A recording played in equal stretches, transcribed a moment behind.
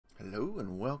Hello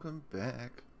and welcome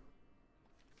back.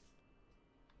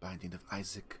 Binding of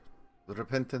Isaac, the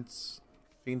Repentance,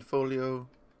 Fiend Folio,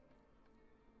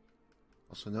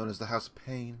 also known as the House of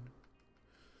Pain.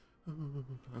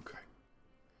 Okay,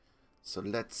 so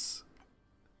let's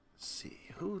see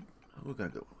who we're gonna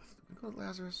go with. We go with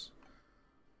Lazarus.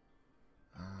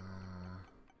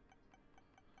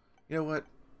 You know what?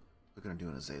 We're gonna do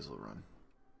an Azazel run.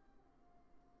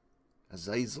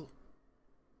 Azazel.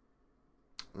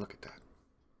 Look at that.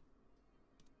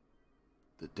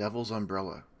 The Devil's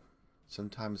Umbrella.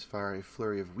 Sometimes fire a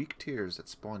flurry of weak tears that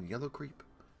spawn yellow creep.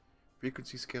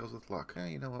 Frequency scales with luck.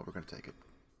 You know what? We're going to take it.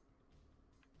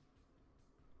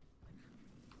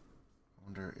 I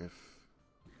wonder if...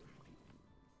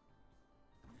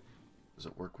 Does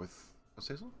it work with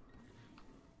Azazel?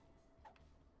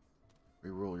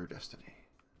 Reroll your destiny.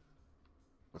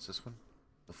 What's this one?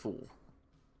 The Fool.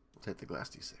 We'll take the glass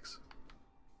D6.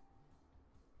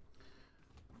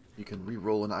 You can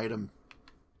re-roll an item.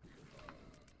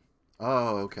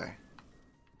 Oh, okay.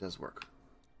 It does work.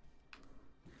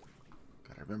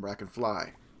 Gotta remember I can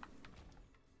fly.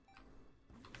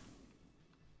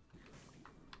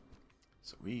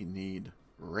 So we need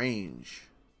range.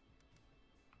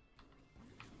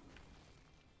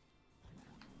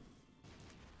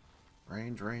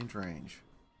 Range.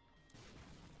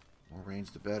 More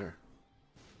range the better.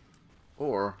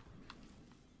 Or,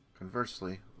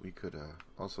 conversely, we could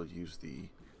also use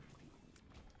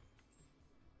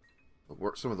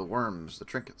some of the worms, the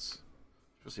trinkets,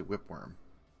 especially whipworm.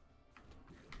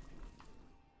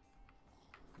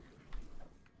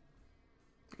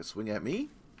 Take a swing at me?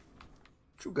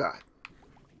 What you got?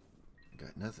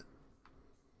 Got nothing.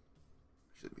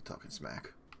 Shouldn't be talking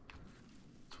smack.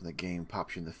 That's when the game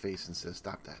pops you in the face and says,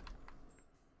 "Stop that."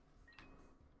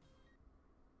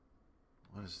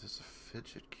 What is this? A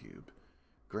fidget cube.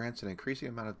 Grants an increasing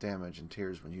amount of damage and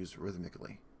tears when used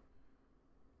rhythmically.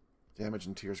 Damage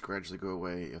and tears gradually go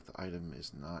away if the item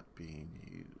is not being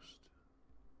used.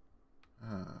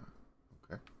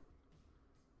 Okay.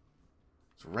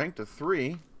 It's ranked to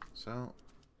 3, so...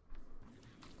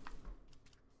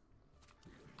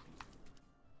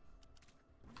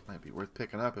 might be worth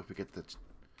picking up if we get the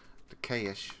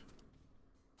K-ish.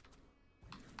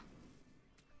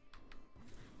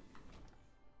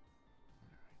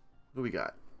 Who we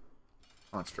got?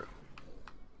 Monstro.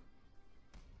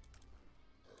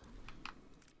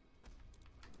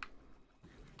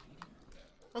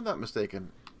 If I'm not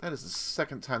mistaken, that is the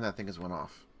second time that thing has went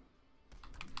off.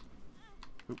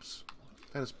 Oops.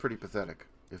 That is pretty pathetic,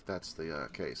 if that's the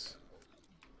case.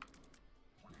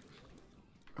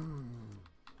 It's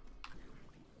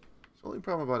the only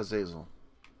problem about Azazel.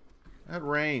 That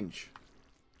range.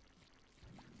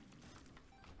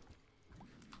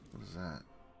 What is that?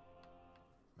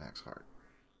 Max heart.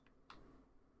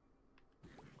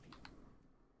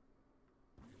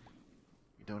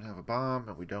 We don't have a bomb,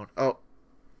 and we don't. Oh,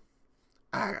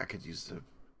 I could use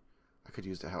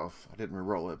the health. I didn't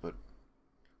reroll it, but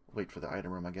I'll wait for the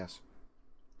item room, I guess.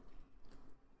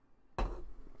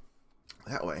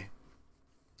 That way,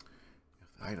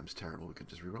 if the item's terrible, we can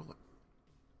just reroll it.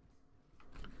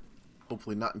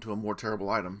 Hopefully, not into a more terrible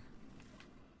item.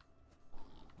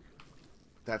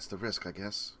 That's the risk, I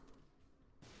guess.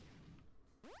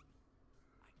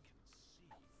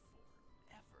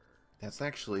 That's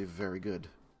actually very good.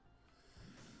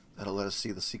 That'll let us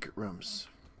see the secret rooms.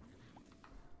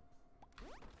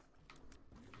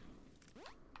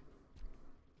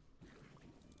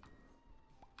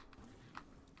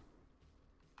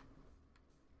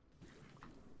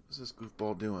 What's this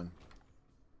goofball doing?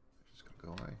 It's just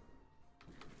gonna go away.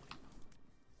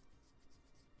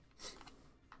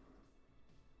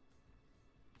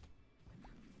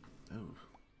 Oh.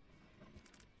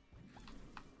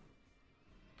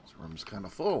 Room's kind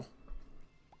of full.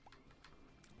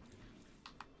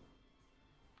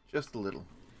 Just a little.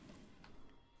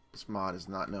 This mod is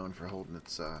not known for holding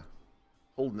its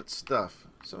stuff.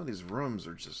 Some of these rooms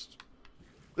are just...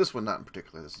 This one not in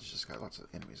particular. This has just got lots of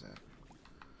enemies in it.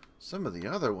 Some of the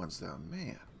other ones, though,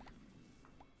 man.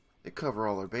 They cover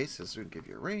all their bases. We're going to give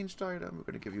you a ranged item. We're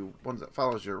going to give you one that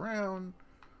follows you around.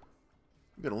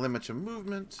 We're going to limit your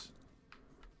movement.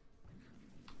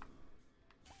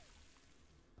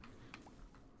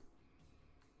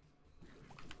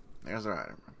 There's our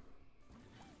item room.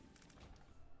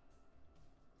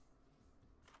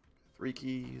 3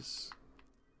 keys.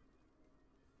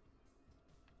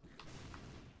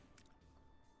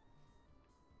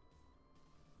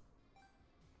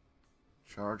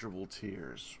 Chargeable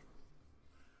tears.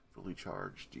 Fully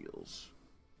charged deals.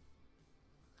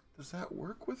 Does that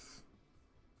work with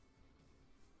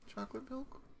chocolate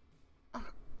milk?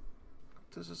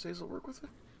 Does Azazel work with it?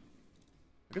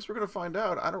 I guess we're going to find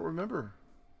out. I don't remember.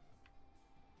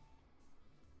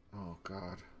 Oh,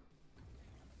 God.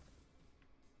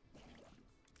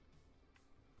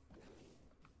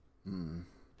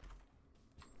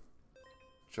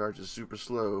 Charge is super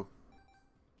slow.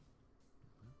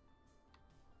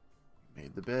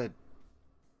 Made the bed.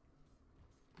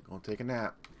 Gonna take a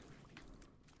nap.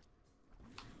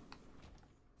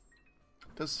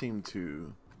 Does seem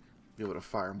to be able to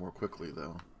fire more quickly,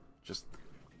 though. Just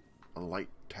a light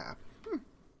tap.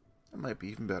 That might be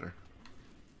even better.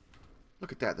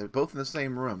 Look at that. They're both in the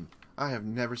same room. I have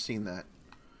never seen that.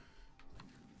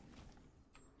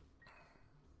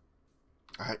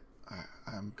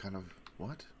 I'm kind of...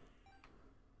 What?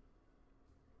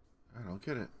 I don't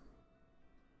get it.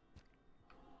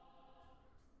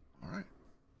 Alright.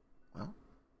 Well,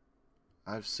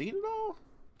 I've seen it all.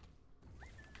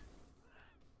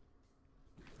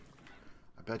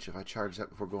 I bet you if I charge that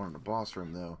before going in the boss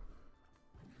room, though,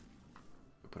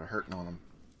 I'll put a hurting on him.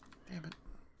 Damn it.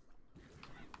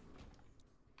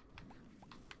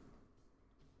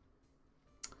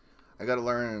 I gotta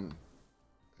learn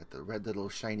that the red little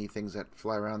shiny things that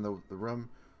fly around the room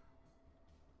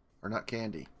are not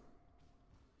candy.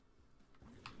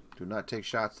 Do not take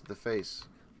shots to the face.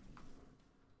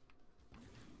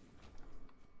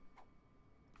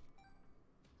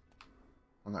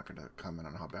 I'm not going to comment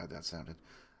on how bad that sounded.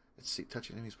 Let's see.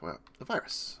 Touching enemies. Well, the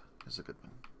virus is a good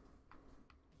one.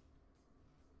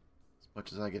 As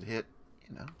much as I get hit,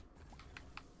 you know.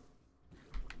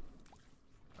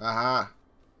 Aha!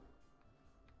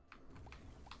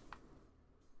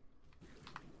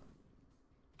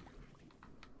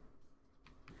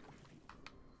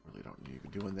 Really don't need to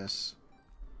be doing this.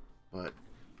 But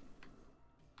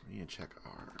we need to check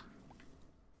our...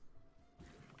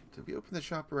 Did we open the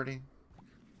shop already?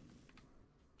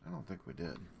 I don't think we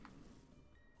did.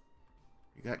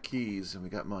 We got keys and we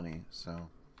got money, so...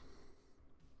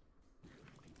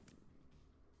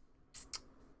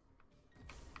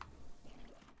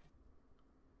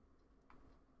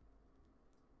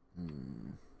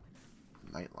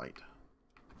 Nightlight.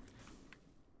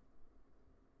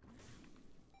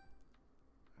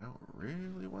 I don't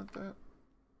really want that.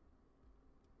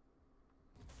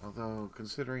 Although,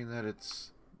 considering that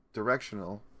it's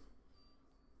directional,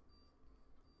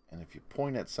 and if you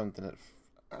point at something,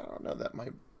 I don't know, that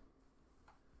might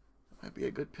be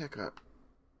a good pickup.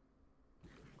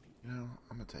 You know,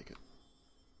 I'm gonna take it.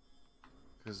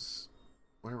 Because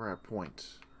wherever I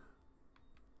point...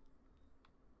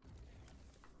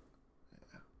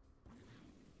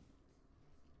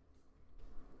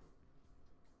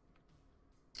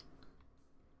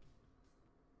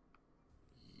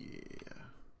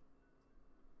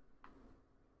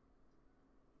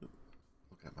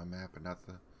 Look at my map and not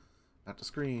the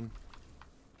screen.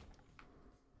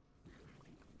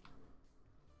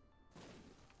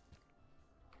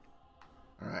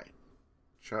 All right,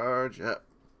 charge up.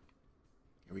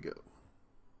 Here we go.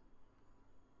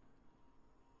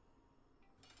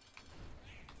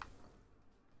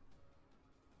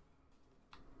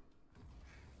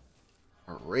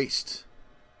 Erased.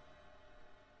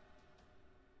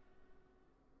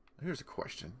 Here's a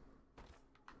question.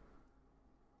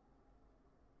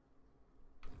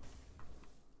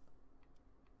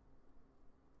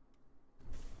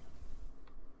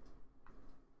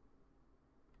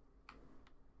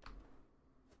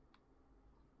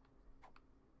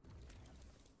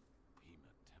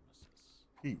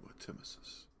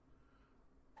 Hematemesis.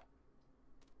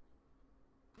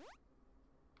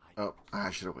 Oh,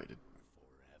 I should have waited.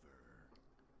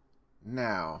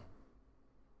 Now.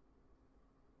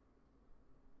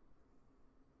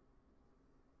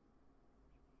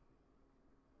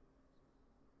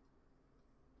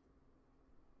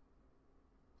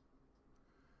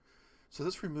 So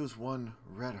this removes one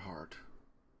red heart.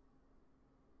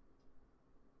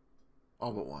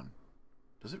 All but one.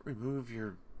 Does it remove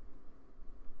your...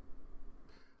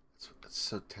 That's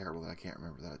so terrible that I can't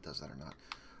remember that it does that or not.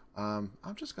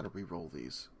 I'm just going to re-roll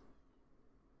these.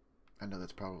 I know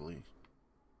that's probably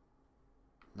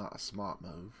not a smart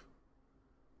move.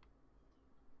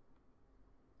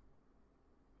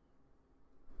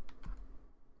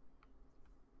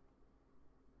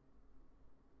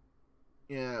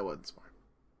 Yeah, it wasn't smart.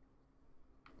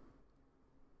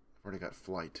 I've already got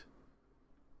flight.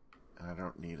 And I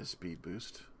don't need a speed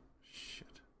boost.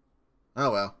 Shit.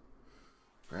 Oh well.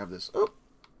 Grab this. Oh!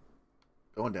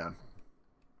 Going down.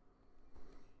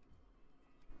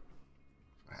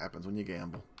 What happens when you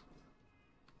gamble.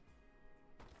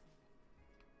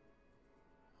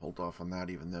 Hold off on that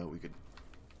even though we could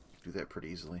do that pretty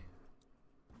easily.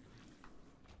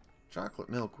 chocolate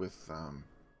milk with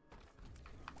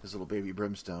his little baby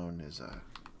brimstone is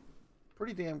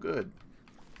pretty damn good.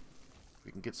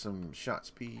 We can get some shot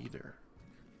speed or...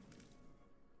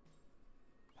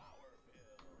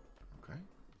 Okay.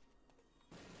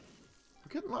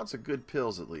 We're getting lots of good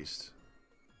pills at least.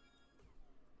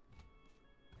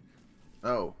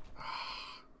 Oh.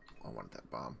 I wanted that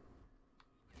bomb.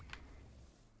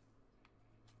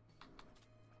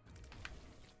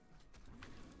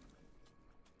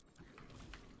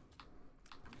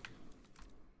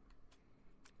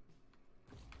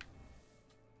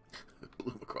 It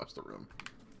blew across the room.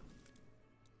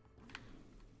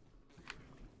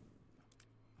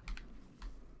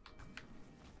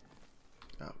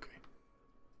 Okay.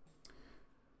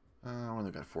 I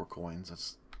only got 4 coins.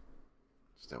 Let's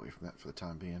stay away from that for the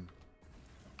time being.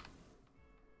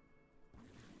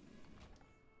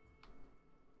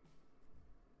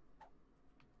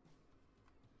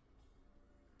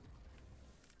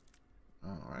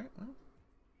 Alright, well.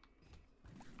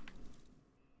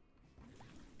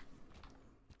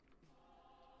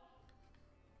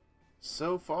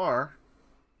 So far,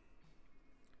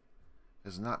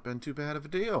 has not been too bad of a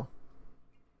deal.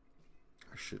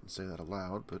 I shouldn't say that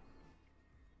aloud, but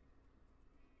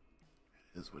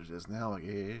it is what it is now, I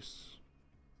guess.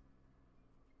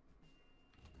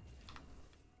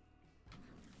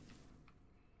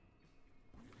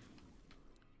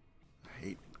 I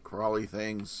hate crawly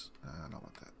things. I don't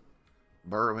want that.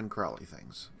 Burrowing crawly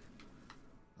things.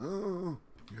 Oh,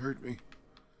 you hurt me.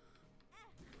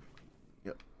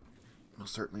 Yep.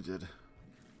 Most certainly did. Let's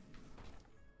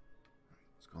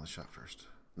go in the shop first.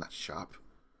 Not shop.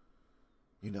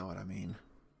 You know what I mean.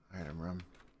 Item room.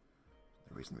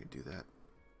 The reason we do that.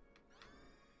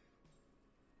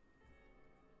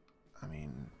 I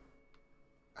mean,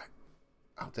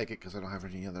 I'll take it because I don't have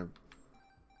any other...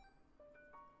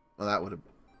 Well, that would have...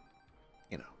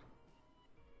 You know.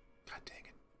 God dang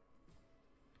it.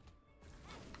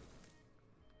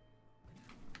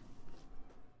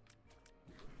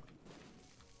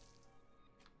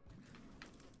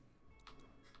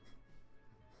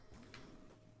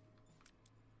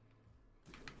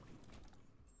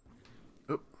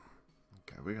 Oop.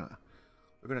 Okay, we're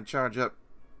gonna charge up.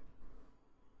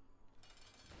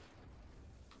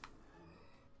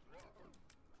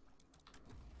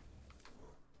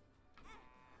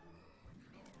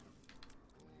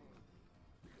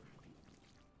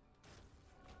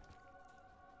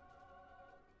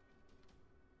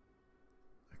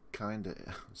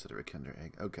 Kinda instead of a Kinder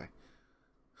Egg. Okay.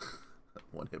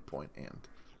 1 hit point and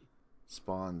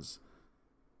spawns.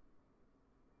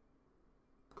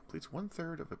 Completes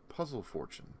 1/3 of a puzzle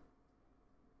fortune.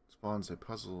 Spawns a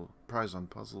puzzle prize on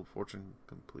puzzle fortune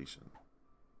completion.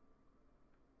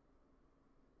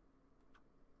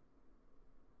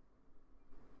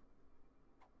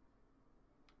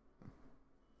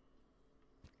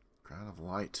 Crown of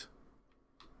Light.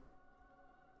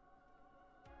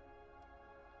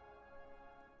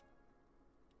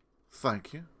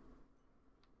 Thank you.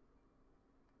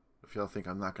 If y'all think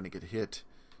I'm not going to get hit,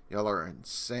 y'all are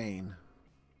insane.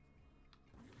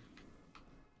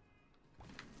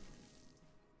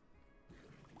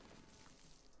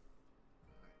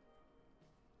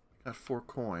 Got 4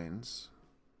 coins.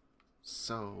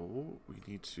 So we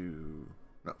need to...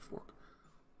 No, 4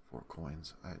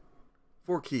 coins.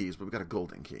 4 keys, but we got a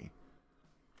golden key.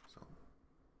 So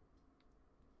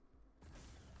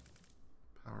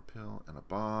power pill and a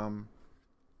bomb.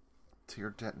 Tier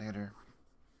detonator.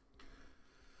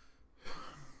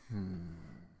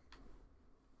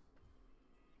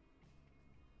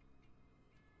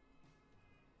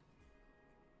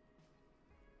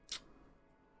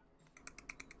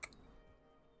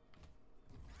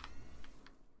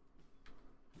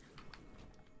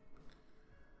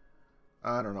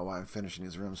 I don't know why I'm finishing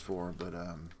these rooms for, but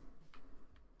there's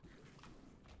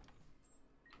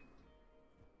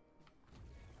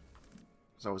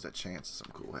always that chance that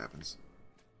something cool happens.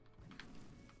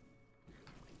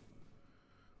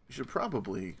 We should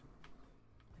probably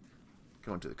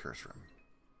go into the curse room.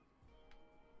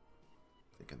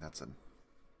 Thinking that's a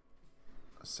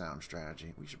sound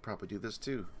strategy. We should probably do this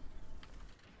too.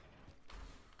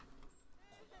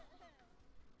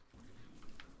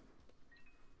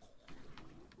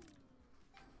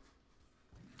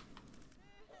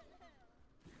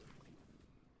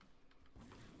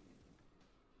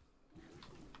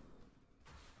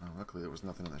 Luckily, there was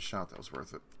nothing in the shop that was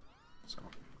worth it. So.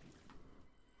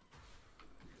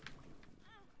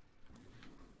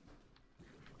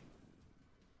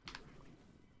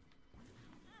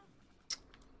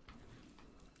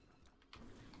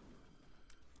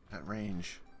 That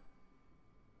range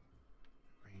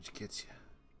Range gets you.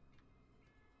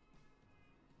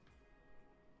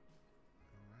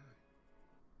 Alright.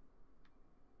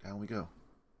 Down we go.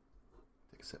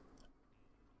 Take a sip.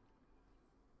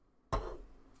 So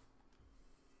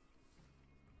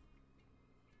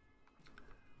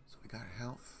we got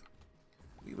health.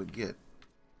 We would get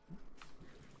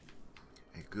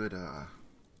a good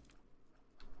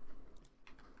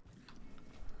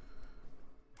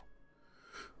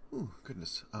ooh,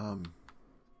 goodness. I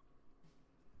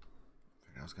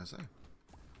was gonna say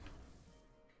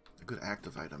a good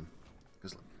active item,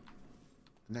 because the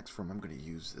next room I'm gonna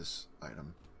use this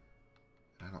item,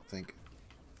 and I don't think.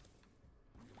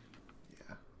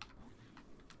 Yeah,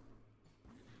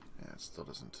 it still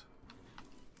doesn't.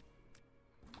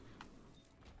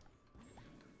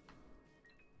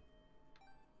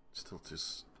 Still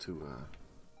too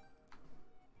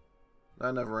not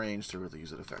enough range to really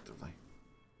use it effectively.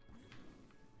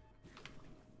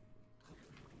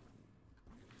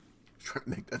 Try to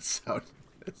make that sound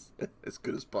as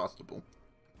good as possible,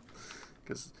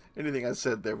 because anything I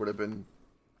said there would have been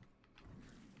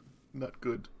not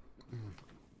good.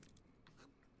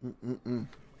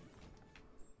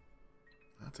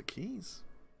 Lots of keys.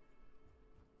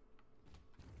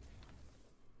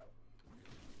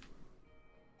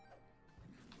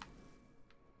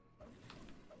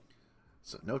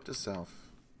 So note to self,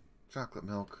 chocolate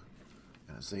milk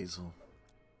and Azazel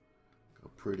go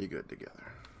pretty good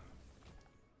together.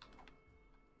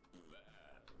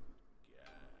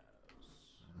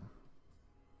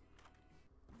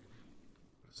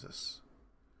 What is this?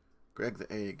 Greg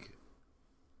the egg.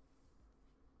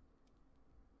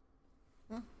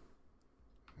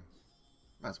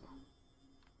 Might as well.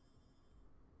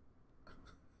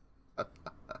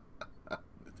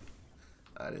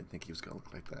 I didn't think he was gonna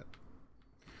look like that.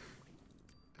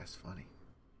 That's funny.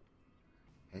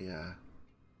 Hey,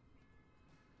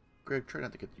 Greg, try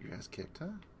not to get your ass kicked, huh?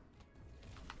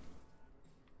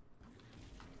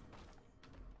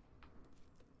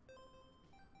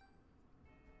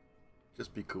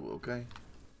 Just be cool, okay?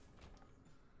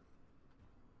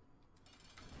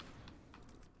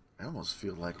 I almost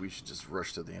feel like we should just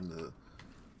rush to the end of the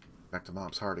back to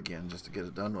Mom's Heart again just to get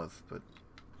it done with, but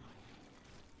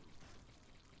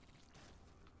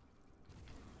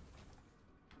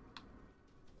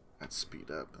that's speed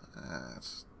up.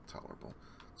 That's tolerable.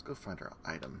 Let's go find our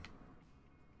item.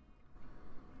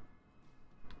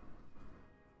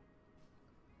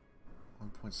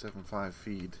 .75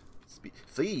 feed.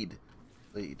 Feed!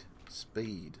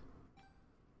 Speed.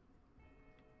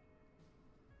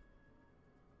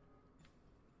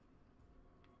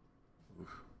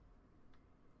 Oof.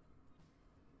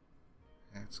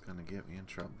 That's gonna get me in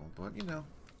trouble, but you know.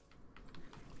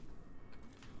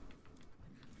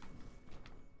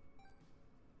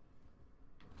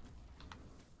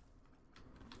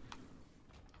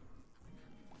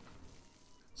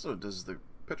 So does the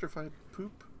petrified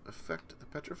poop affect the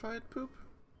petrified poop?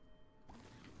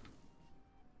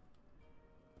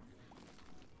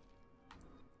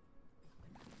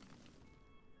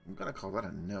 I'm gonna call that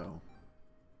a no.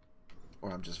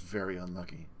 Or I'm just very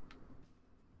unlucky.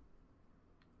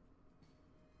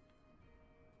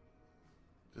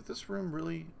 Did this room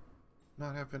really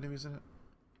not have enemies in it?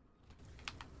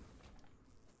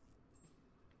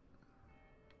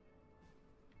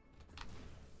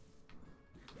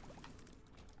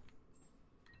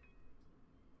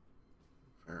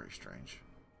 Very strange.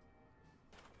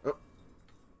 Oh.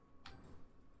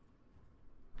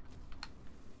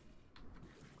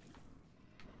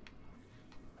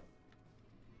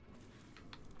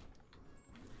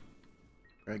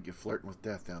 Greg, you're flirting with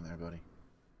death down there, buddy.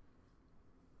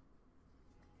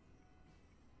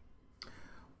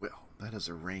 Well, that is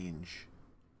a range.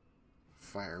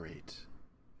 Fire rate.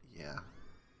 Yeah.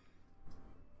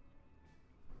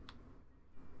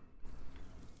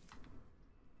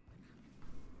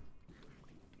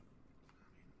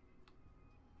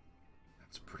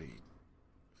 That's a pretty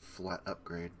flat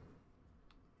upgrade.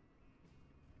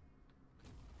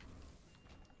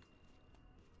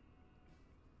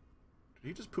 Did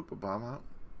he just poop a bomb out?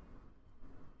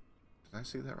 Did I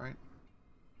see that right?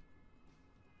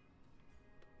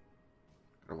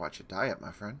 Gotta watch your diet,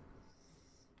 my friend.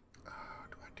 Oh,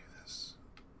 do I do this?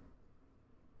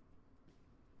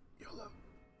 YOLO.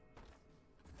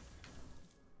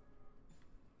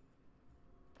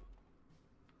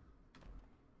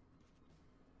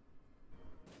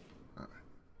 Alright.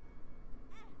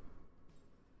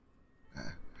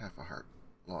 Half a heart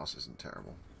loss isn't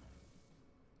terrible.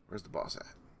 Where's the boss at?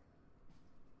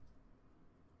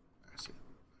 I see him.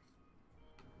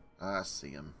 I see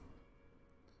him.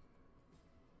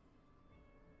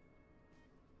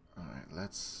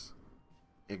 let's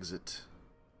exit.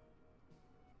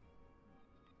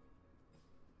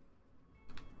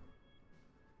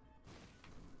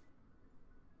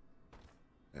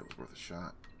 It was worth a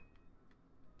shot.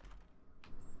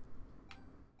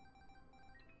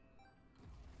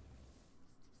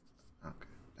 Okay,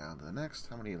 down to the next.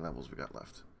 How many levels we got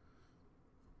left?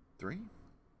 3?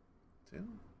 2?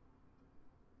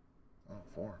 Oh,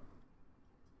 4.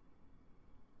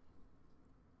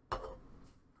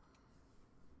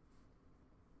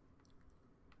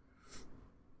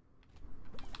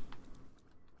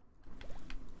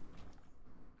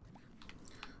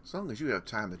 As long as you have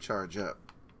time to charge up.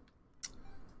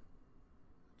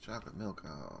 Chocolate milk,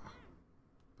 oh,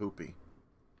 poopy.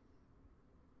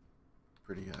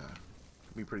 Pretty,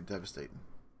 could be pretty devastating.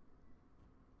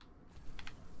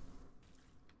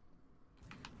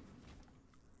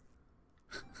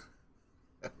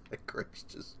 Greg's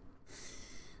just,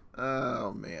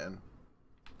 oh man.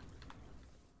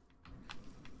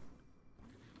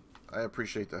 I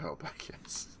appreciate the help, I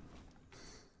guess.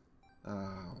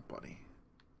 Oh, buddy.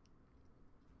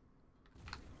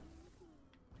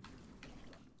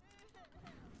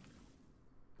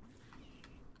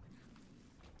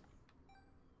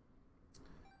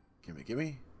 Gimme,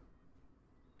 gimme.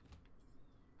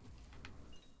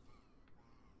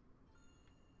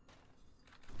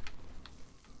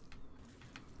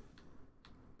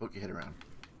 Poke your head around.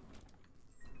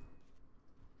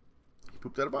 He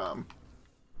pooped out a bomb.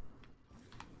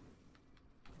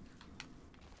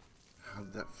 How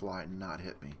did that fly not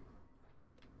hit me?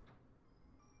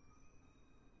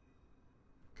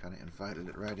 Kind of invited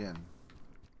it right in.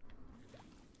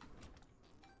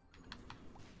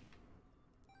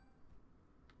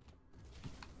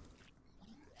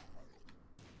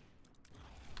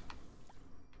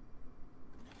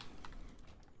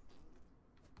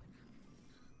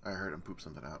 I heard him poop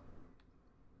something out.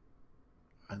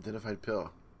 Unidentified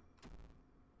pill.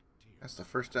 That's the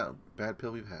first bad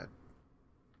pill we've had.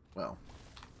 Well,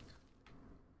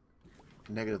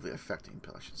 negatively affecting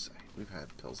pill, I should say. We've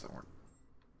had pills that weren't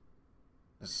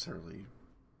necessarily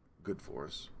good for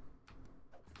us.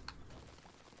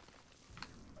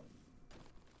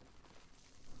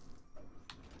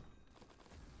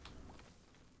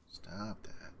 Stop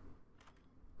that.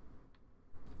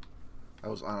 I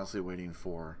was honestly waiting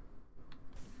for...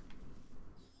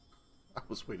 I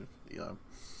was waiting for the,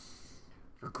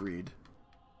 for greed.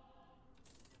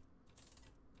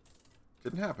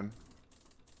 Didn't happen.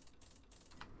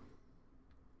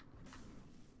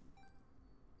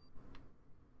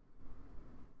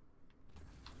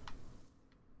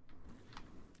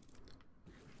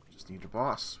 Just need a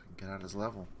boss. We can get out his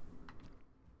level.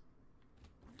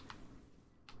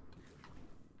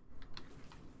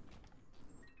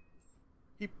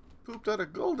 He pooped out a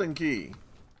golden key.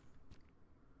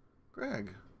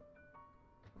 Greg,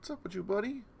 what's up with you,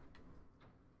 buddy?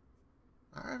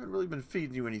 I haven't really been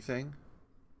feeding you anything.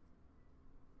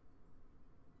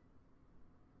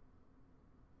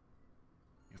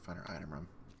 You find our item room.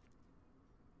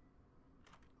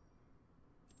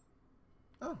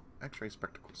 Oh, X-ray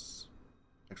spectacles.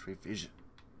 X-ray vision.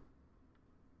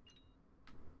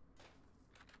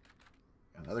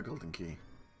 Another golden key.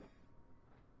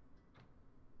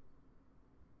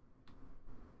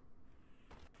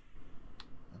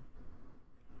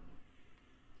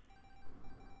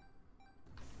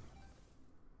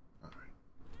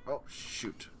 Oh,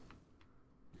 shoot.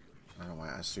 I don't know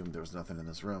why I assumed there was nothing in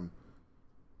this room.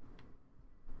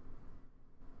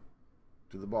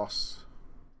 To the boss.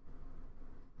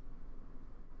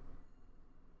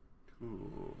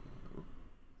 Ooh.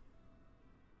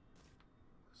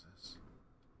 What's this?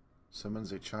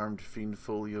 Summons a charmed Fiend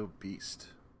Folio beast.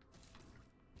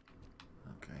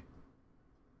 Okay.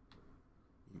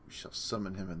 You shall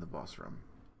summon him in the boss room.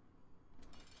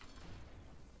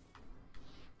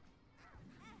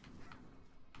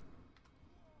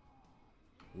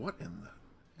 What in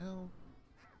the hell?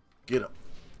 Get up.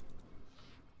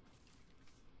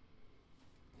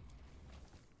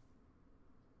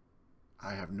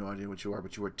 I have no idea what you are,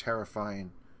 but you are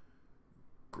terrifying.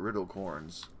 Griddle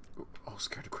corns. Oh,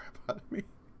 scared the crap out of me.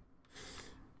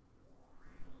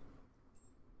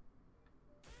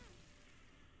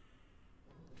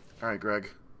 Alright, Greg.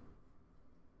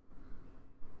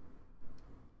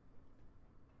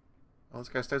 Well, this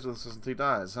guy stays with us until he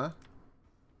dies, huh?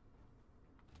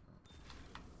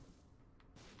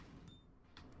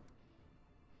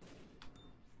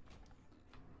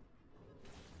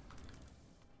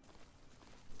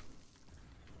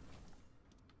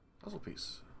 Puzzle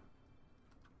piece.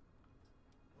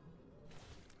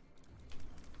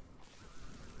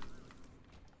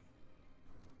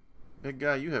 Big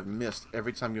guy, you have missed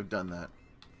every time you've done that.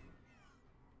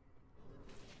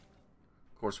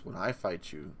 Of course, when I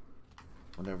fight you,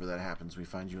 whenever that happens, we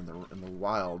find you in the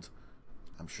wild.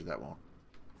 I'm sure that won't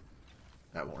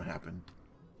happen.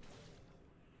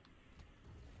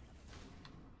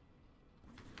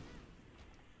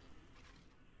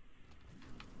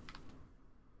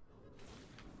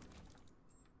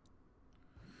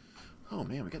 Oh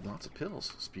man, we got lots of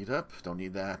pills. Speed up. Don't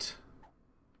need that.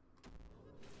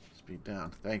 Speed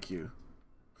down. Thank you.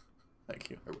 Thank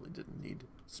you. I really didn't need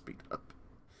speed up.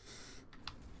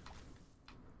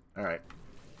 Alright.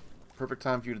 Perfect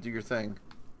time for you to do your thing.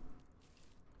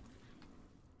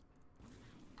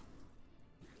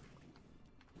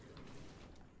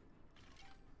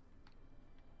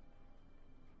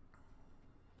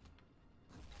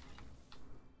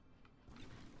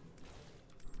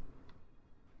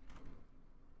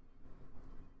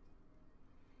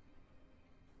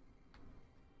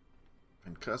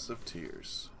 Concussive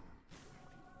tears.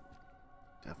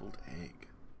 Deviled egg.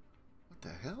 What the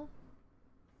hell?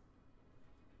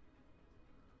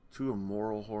 Two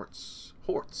immoral horts.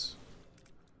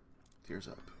 Tears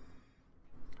up.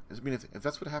 Does it mean if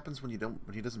that's what happens when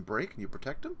he doesn't break and you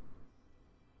protect him?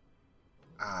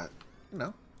 You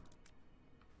know.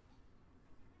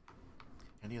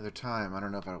 Any other time, I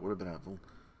don't know if I would have been able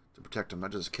to protect him.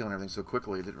 Not just killing everything so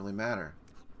quickly, it didn't really matter.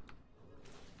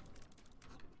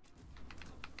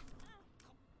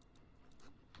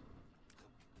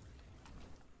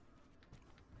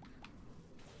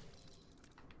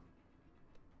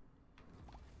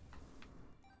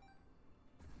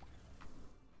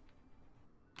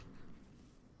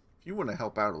 If you want to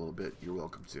help out a little bit, you're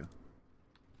welcome to.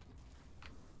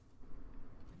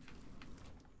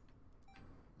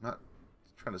 Not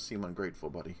trying to seem ungrateful,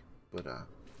 buddy, but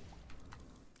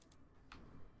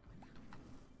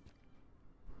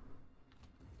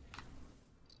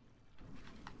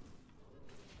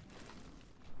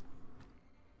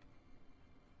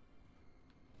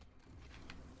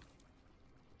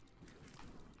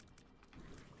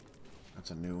that's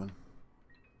a new one.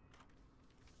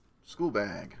 School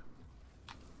bag.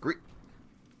 Great.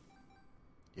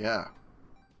 Yeah.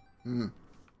 That's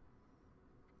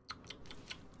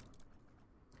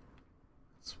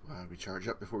why we charge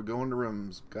up before we go into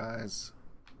rooms, guys.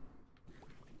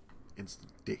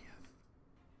 Instant death.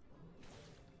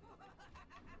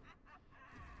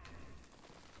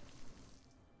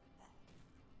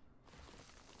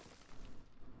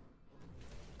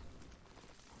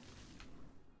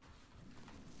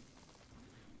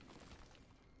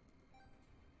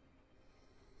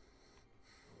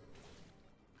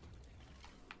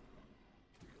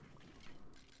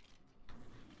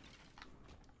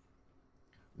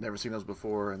 Never seen those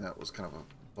before, and that was kind of a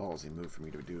ballsy move for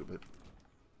me to do, but...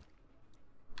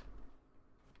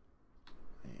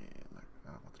 And I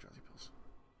don't want the drowsy pills.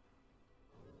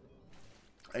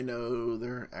 I know,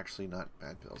 they're actually not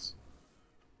bad pills.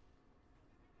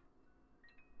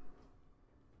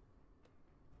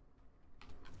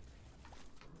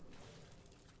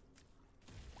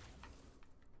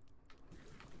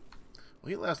 Well,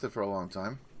 he lasted for a long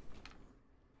time.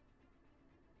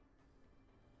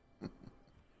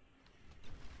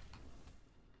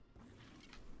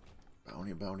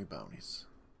 Bonies.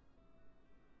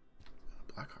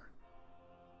 Black heart.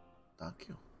 Thank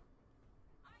you.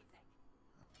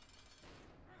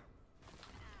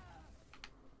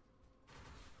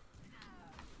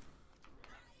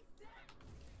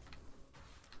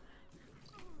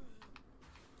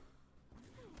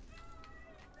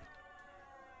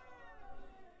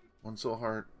 One soul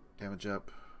heart, damage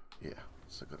up. Yeah,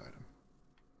 it's a good item.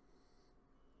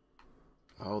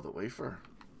 Oh, the wafer.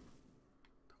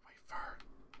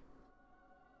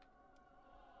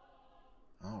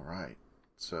 Alright,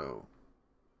 so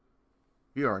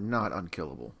we are not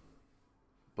unkillable,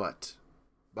 but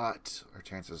our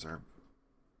chances are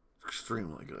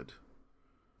extremely good,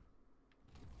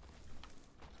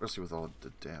 especially with all the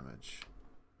damage.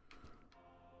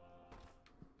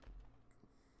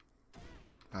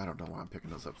 I don't know why I'm picking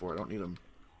those up for. I don't need them.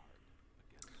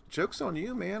 Joke's on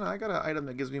you, man. I got an item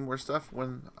that gives me more stuff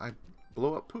when I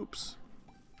blow up poops.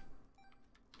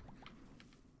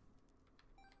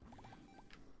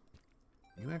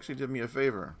 You actually did me a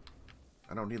favor.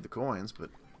 I don't need the coins, but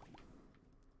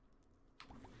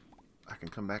I can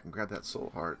come back and grab that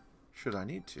soul heart should I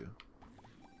need to.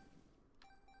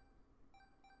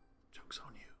 Joke's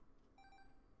on you.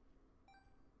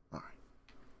 Alright.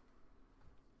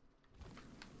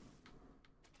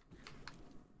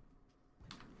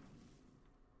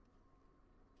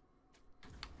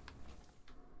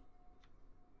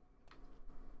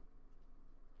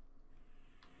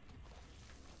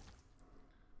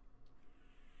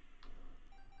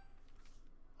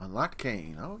 Unlocked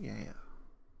cane. Oh, yeah.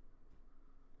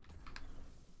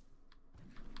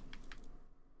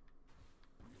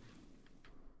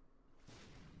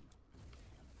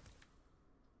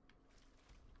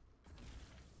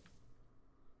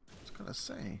 I was gonna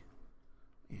say, how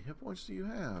many hit points do you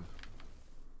have?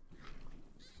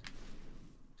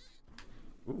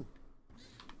 Ooh.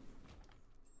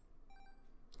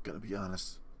 Gonna be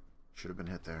honest. Should have been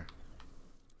hit there.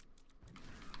 Oh,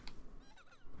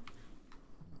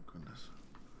 goodness.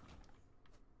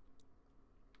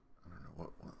 I don't know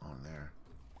what went on there.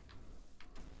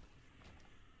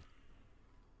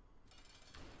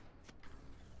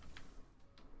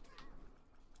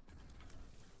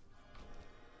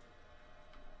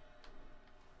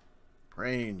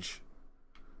 Range.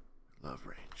 Love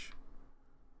range.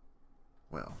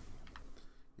 Well,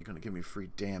 you're gonna give me free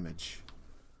damage.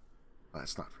 Well,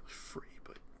 it's not really free,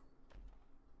 but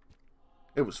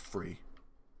it was free.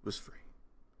 It was free.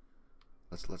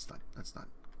 Let's just get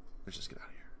out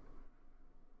of here.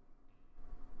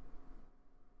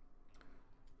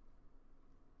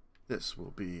 This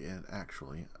will be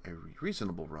actually a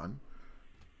reasonable run.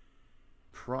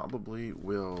 Probably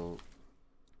will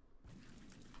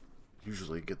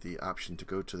usually get the option to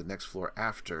go to the next floor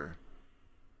after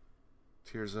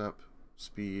tears up,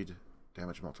 speed,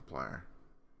 damage multiplier.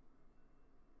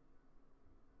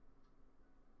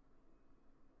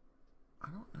 I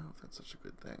don't know if that's such a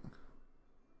good thing.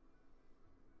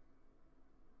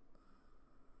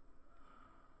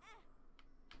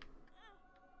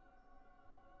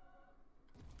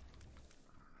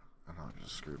 I don't know, I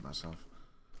just screwed myself.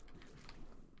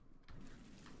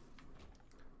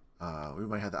 We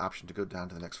might have the option to go down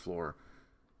to the next floor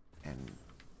and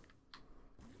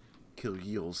kill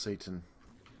Yield Satan.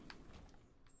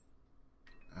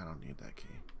 I don't need that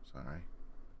key. Sorry.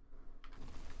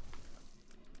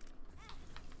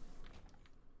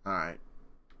 Alright.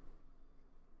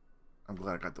 I'm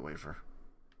glad I got the wafer.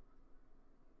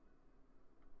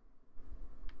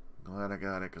 Glad I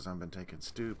got it because I've been taking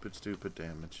stupid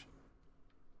damage.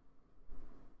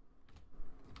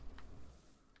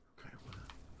 Okay, what are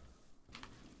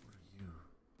you?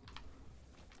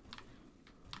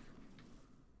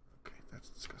 Okay, that's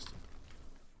disgusting.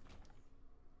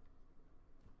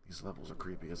 These levels are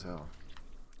creepy as hell.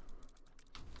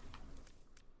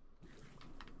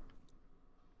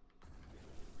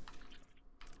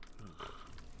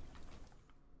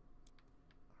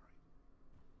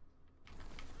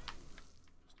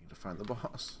 Find the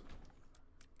boss.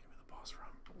 Give me the boss room.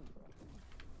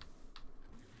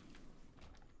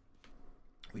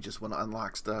 We just want to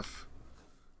unlock stuff.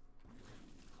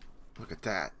 Look at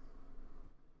that.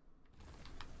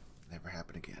 Never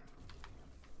happen again.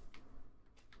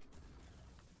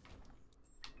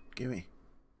 Gimme.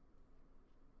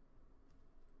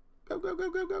 Go, go,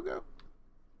 go, go, go, go.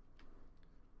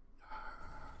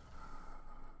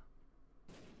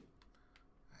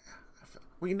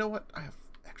 Well, you know what? I have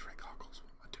X-ray goggles.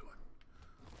 What am I doing?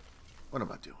 What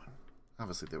am I doing?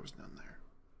 Obviously, there was none there.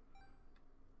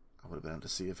 I would have been able to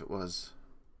see if it was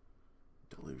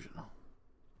delusional.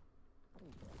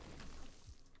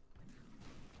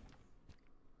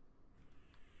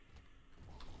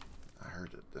 I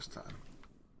heard it this time.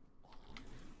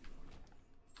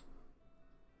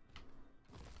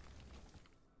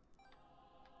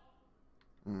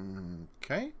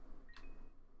 Okay.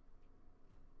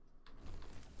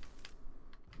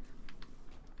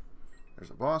 There's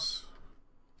a boss.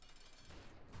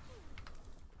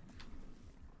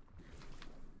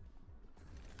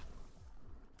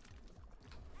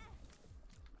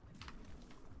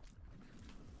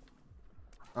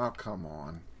 Oh, come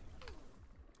on.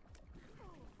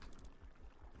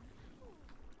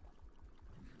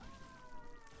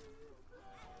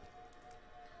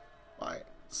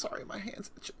 Sorry, my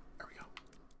hands itch. There we go.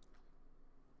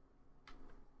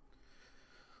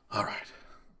 Alright.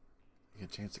 You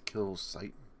get a chance to kill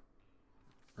Sight.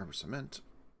 Rubber cement.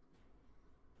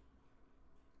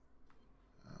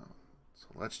 So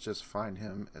let's just find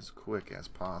him as quick as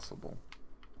possible.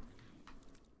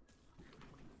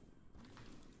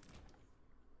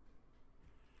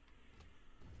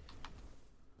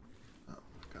 Oh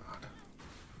my god.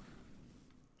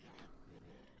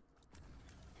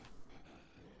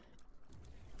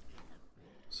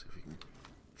 See if we can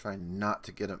try not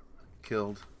to get him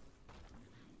killed.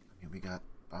 I mean, we got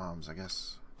bombs, I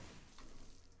guess.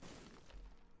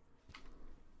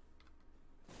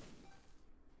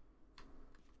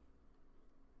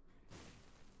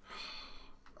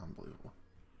 Unbelievable.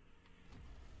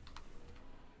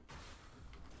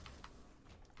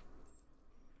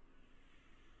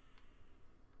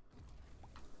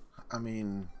 I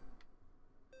mean,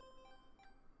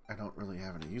 I don't really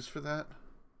have any use for that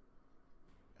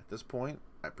at this point.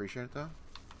 I appreciate it, though.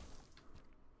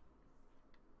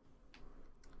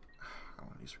 I don't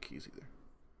want to use for keys either.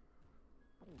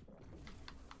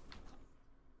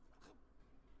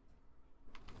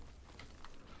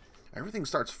 Everything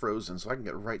starts frozen, so I can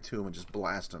get right to him and just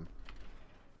blast him.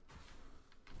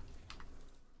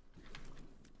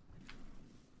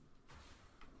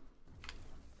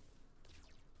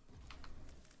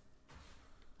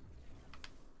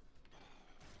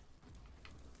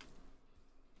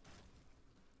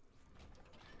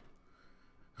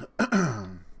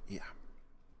 Yeah.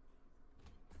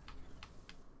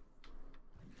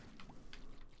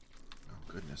 Oh,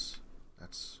 goodness.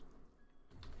 That's...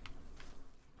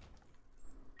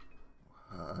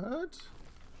 What?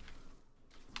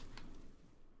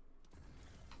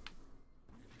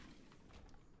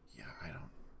 Yeah, I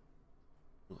don't...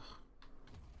 Ugh.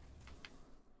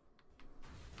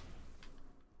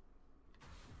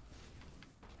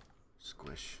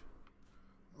 Squish.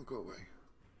 I'll go away.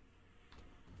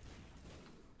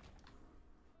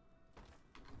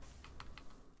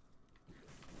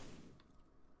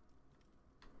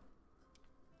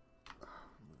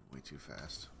 Way too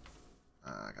fast.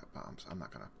 I got bombs. I'm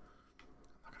not gonna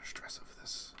stress over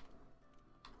this.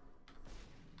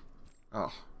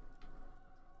 Oh.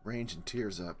 Range and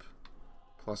tears up.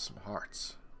 Plus some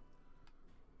hearts.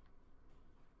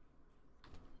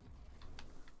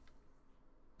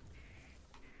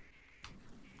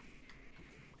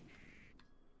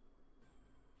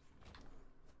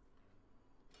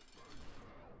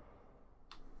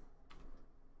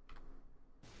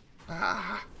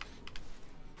 Ah!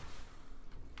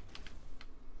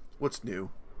 What's new?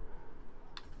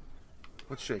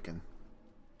 What's shaking?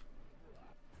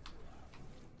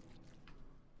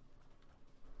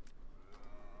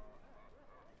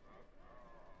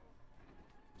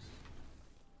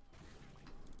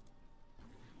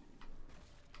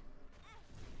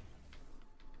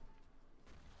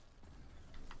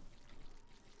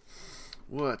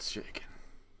 What's shaking?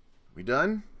 We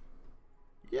done?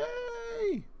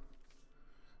 Yay!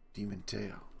 Demon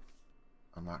Tail.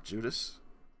 Unlock Judas.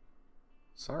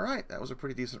 It's alright. That was a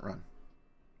pretty decent run.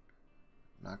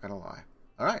 Not gonna lie.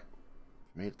 Alright.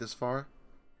 Made it this far.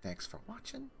 Thanks for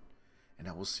watching. And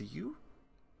I will see you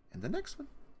in the next one.